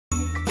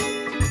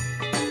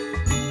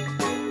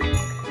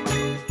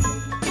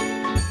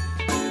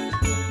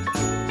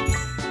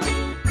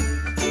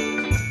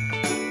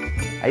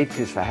H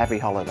is for happy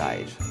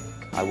holidays.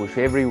 I wish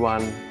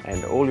everyone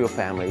and all your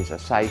families a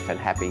safe and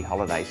happy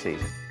holiday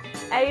season.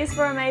 A is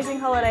for amazing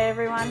holiday,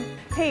 everyone.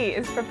 P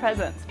is for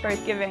presents,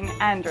 both giving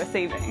and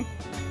receiving.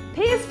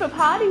 P is for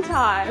party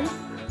time.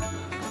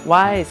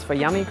 Y is for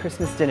yummy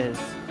Christmas dinners.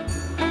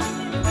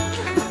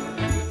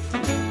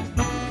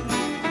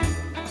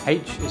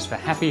 H is for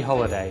happy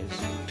holidays.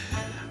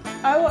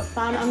 Oh, what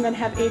fun I'm going to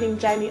have eating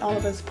Jamie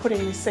Oliver's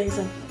pudding this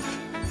season.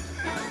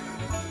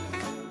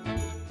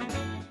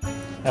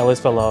 L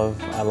is for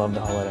love. I love the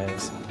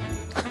holidays.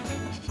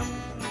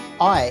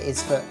 I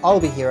is for I'll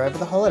be here over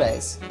the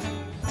holidays.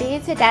 D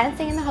is for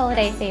dancing in the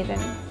holiday season.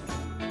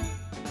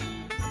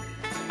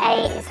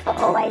 A is for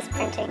always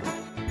printing.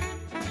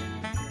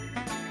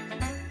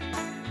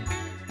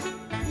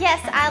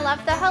 Yes, I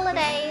love the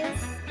holidays.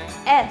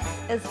 S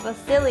is for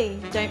silly.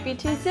 Don't be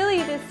too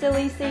silly this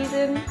silly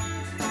season.